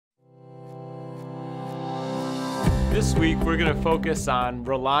This week, we're going to focus on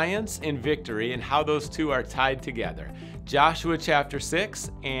reliance and victory and how those two are tied together. Joshua chapter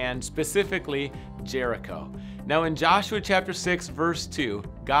 6 and specifically Jericho. Now in Joshua chapter 6 verse 2,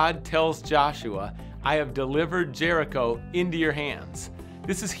 God tells Joshua, "I have delivered Jericho into your hands."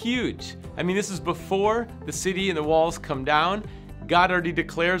 This is huge. I mean, this is before the city and the walls come down. God already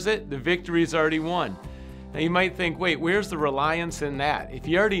declares it. The victory is already won. Now you might think, wait, where's the reliance in that? If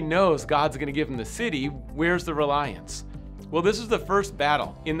he already knows God's going to give him the city, where's the reliance? Well, this is the first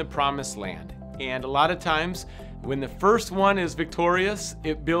battle in the promised land. And a lot of times, when the first one is victorious,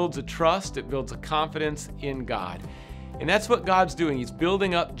 it builds a trust, it builds a confidence in God. And that's what God's doing. He's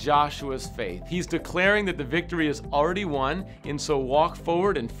building up Joshua's faith. He's declaring that the victory is already won, and so walk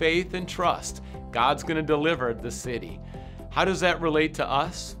forward in faith and trust. God's going to deliver the city. How does that relate to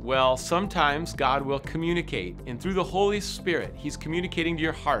us? Well, sometimes God will communicate, and through the Holy Spirit, He's communicating to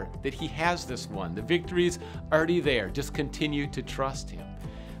your heart that He has this one. The victory's already there. Just continue to trust Him.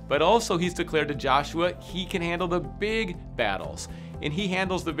 But also, He's declared to Joshua, He can handle the big battles, and He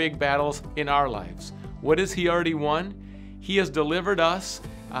handles the big battles in our lives. What has He already won? He has delivered us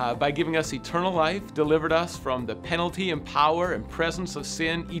by giving us eternal life, delivered us from the penalty and power and presence of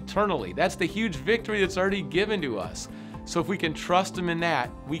sin eternally. That's the huge victory that's already given to us. So if we can trust Him in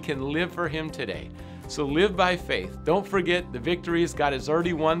that, we can live for Him today. So live by faith. Don't forget the victories God has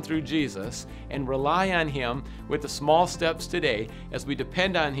already won through Jesus, and rely on Him with the small steps today as we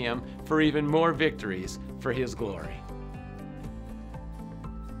depend on Him for even more victories for His glory.